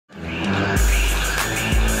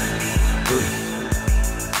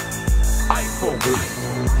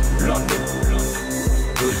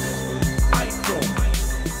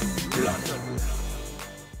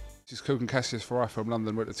is KUGAN CASSIUS for iFILM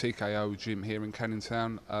London. We're at the TKO gym here in Canning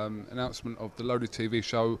Town. Announcement of the loaded TV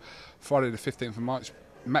show Friday the 15th of March.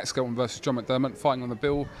 Matt Skelton versus John McDermott fighting on the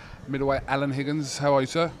bill. Middleweight Alan Higgins. How are you,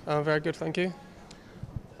 sir? I'm very good, thank you.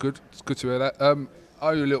 Good. It's good to hear that. I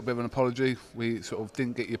owe you a little bit of an apology. We sort of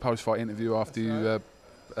didn't get your post-fight interview after you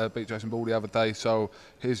beat Jason Ball the other day. So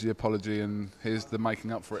here's the apology and here's the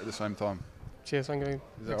making up for it at the same time. Cheers, thank you.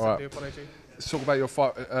 Is that all right? The apology. Let's talk about your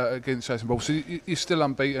fight against Jason Ball. So you're still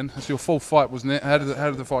unbeaten. It's your fourth fight, wasn't it? How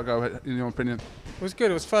did the fight go, in your opinion? It was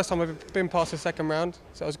good. It was the first time I've been past the second round,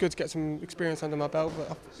 so it was good to get some experience under my belt.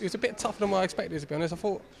 But it was a bit tougher than what I expected, to be honest. I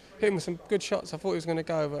thought hit him with some good shots. I thought he was going to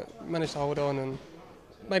go, but managed to hold on and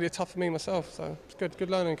made it tough for me myself. So it's good.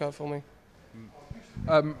 Good learning curve for me.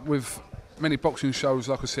 With many boxing shows,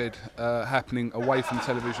 like I said, happening away from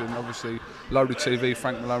television, obviously loaded TV,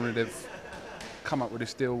 Frank Maloney, they've come up with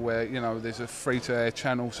this deal where, you know, there's a free-to-air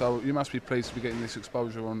channel, so you must be pleased to be getting this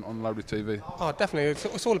exposure on loaded TV. Oh, definitely.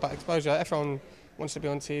 It's all about exposure. Everyone wants to be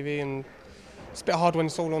on TV, and it's a bit hard when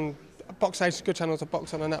it's all on. Box Age is a good channel to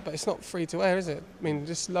box on and that, but it's not free-to-air, is it? I mean,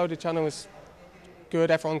 this loaded channel is good.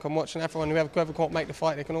 Everyone can watch, and everyone whoever can't make the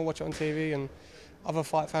fight, they can all watch it on TV, and other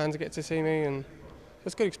fight fans get to see me, and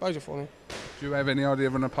it's good exposure for me. Do you have any idea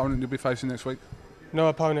of an opponent you'll be facing next week? No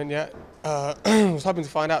opponent yet. I was hoping to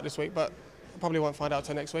find out this week, but I probably won't find out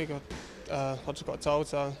till next week. I just got told,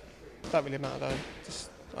 so it don't really matter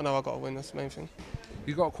though. I know I got to win. That's the main thing.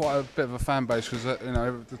 You got quite a bit of a fan base because you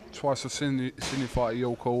know twice I've seen you fight at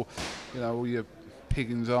your call. You know, all your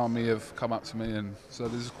Higgins army have come up to me, and so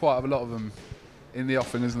there's quite a lot of them in the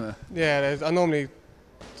offing, isn't there? Yeah, I normally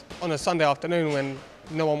on a Sunday afternoon when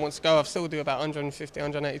no one wants to go, I still do about 150,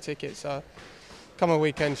 180 tickets. So come a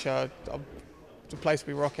weekend show, the place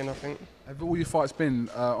will be rocking, I think. Have all your fights been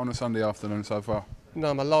on a Sunday afternoon so far?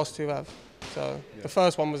 No, my last two have. So the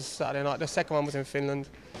first one was Saturday night, the second one was in Finland.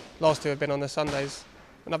 Last two have been on the Sundays.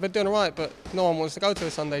 And I've been doing all right, but no one wants to go to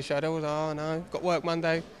a Sunday show. They all like, oh no, got work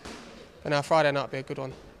Monday. But now Friday night will be a good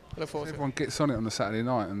one. I look forward to it. Everyone gets on it on the Saturday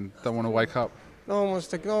night and don't want to wake up. No one wants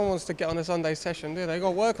to get on a Sunday session, do they? They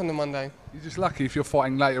got work on the Monday. You're just lucky if you're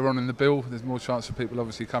fighting later on in the bill. There's more chance of people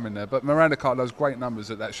obviously coming there. But Miranda Carter does great numbers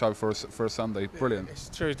at that show for a Sunday. Brilliant. It's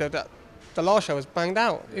true. The last show was banged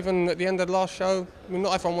out. Even at the end of the last show, I mean,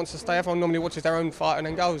 not everyone wants to stay. Everyone normally watches their own fight and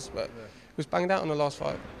then goes. But it was banged out on the last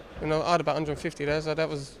fight. You know, I had about 150 there, so that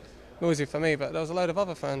was noisy for me. But there was a load of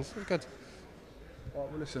other fans. It was good. Well,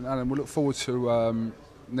 listen, Alan, we'll look forward to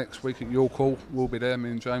next week at your call. We'll be there,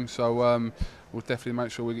 me and James. So we'll definitely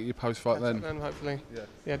make sure we get your post-fight then. Hopefully.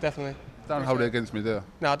 Yeah, definitely. Don't hold it against me, do you?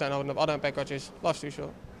 No, I don't bear grudges. Life's too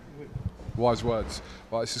short. Wise words.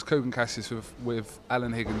 Right, this is KUGAN CASSIUS with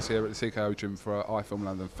Alan Higgins here at the TKO gym for iFILM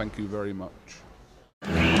London. Thank you very much.